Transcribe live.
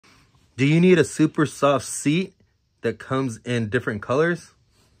Do you need a super soft seat that comes in different colors?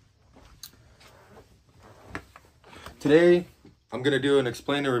 Today, I'm gonna do and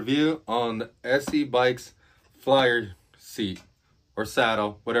explain a review on the SE Bikes Flyer seat or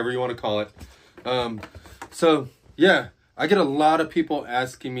saddle, whatever you want to call it. So yeah, I get a lot of people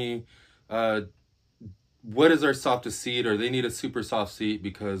asking me, what is our softest seat, or they need a super soft seat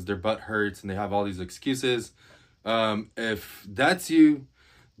because their butt hurts and they have all these excuses. If that's you,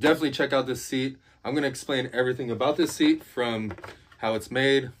 definitely check out this seat. I'm going to explain everything about this seat, from how it's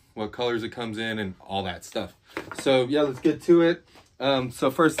made, what colors it comes in, and all that stuff. So yeah, let's get to it. So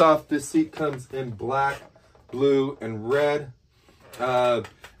first off, this seat comes in black, blue, and red.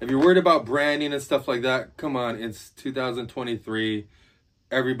 If you're worried about branding and stuff like that, come on, it's 2023.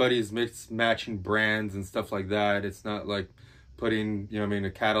 Everybody's matching brands and stuff like that. It's not like putting, a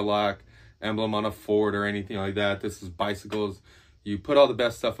Cadillac emblem on a Ford or anything like that. This is bicycles. You put all the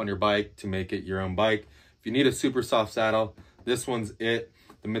best stuff on your bike to make it your own bike. If you need a super soft saddle, this one's it.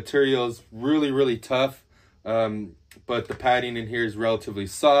 The material is really, really tough, but the padding in here is relatively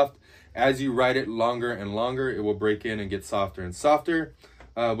soft. As you ride it longer and longer, it will break in and get softer and softer.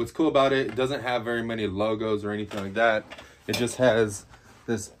 What's cool about it, it doesn't have very many logos or anything like that. It just has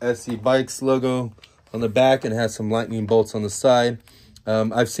this SE Bikes logo on the back and has some lightning bolts on the side.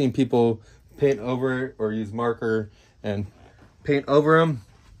 I've seen people paint over it or use marker and paint over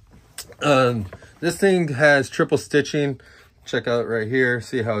them. This thing has triple stitching. Check out right here.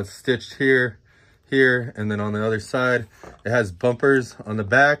 See how it's stitched here, and then on the other side it has bumpers on the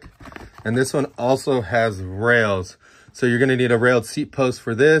back. And this one also has rails, so you're going to need a railed seat post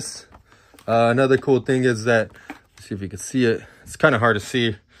for this. Another cool thing is that, let's see if you can see it. It's kind of hard to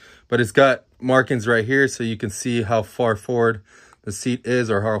see, but it's got markings right here so you can see how far forward the seat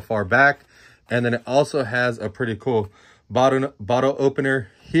is or how far back. And then it also has a pretty cool bottle opener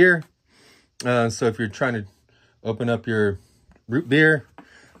here. So if you're trying to open up your root beer,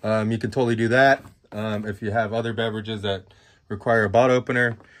 you can totally do that. If you have other beverages that require a bottle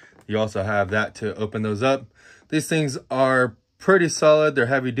opener, you also have that to open those up. These things are pretty solid. They're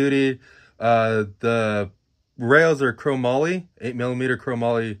heavy duty. The rails are chromoly, 8mm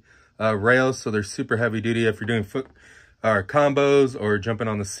chromoly rails, so they're super heavy duty if you're doing foot or combos or jumping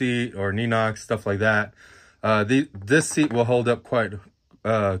on the seat or knee knocks, stuff like that. This seat will hold up quite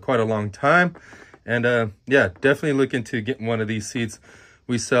a long time. And yeah, definitely look into getting one of these seats.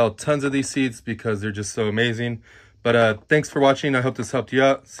 We sell tons of these seats because they're just so amazing. But thanks for watching. I hope this helped you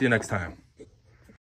out. See you next time.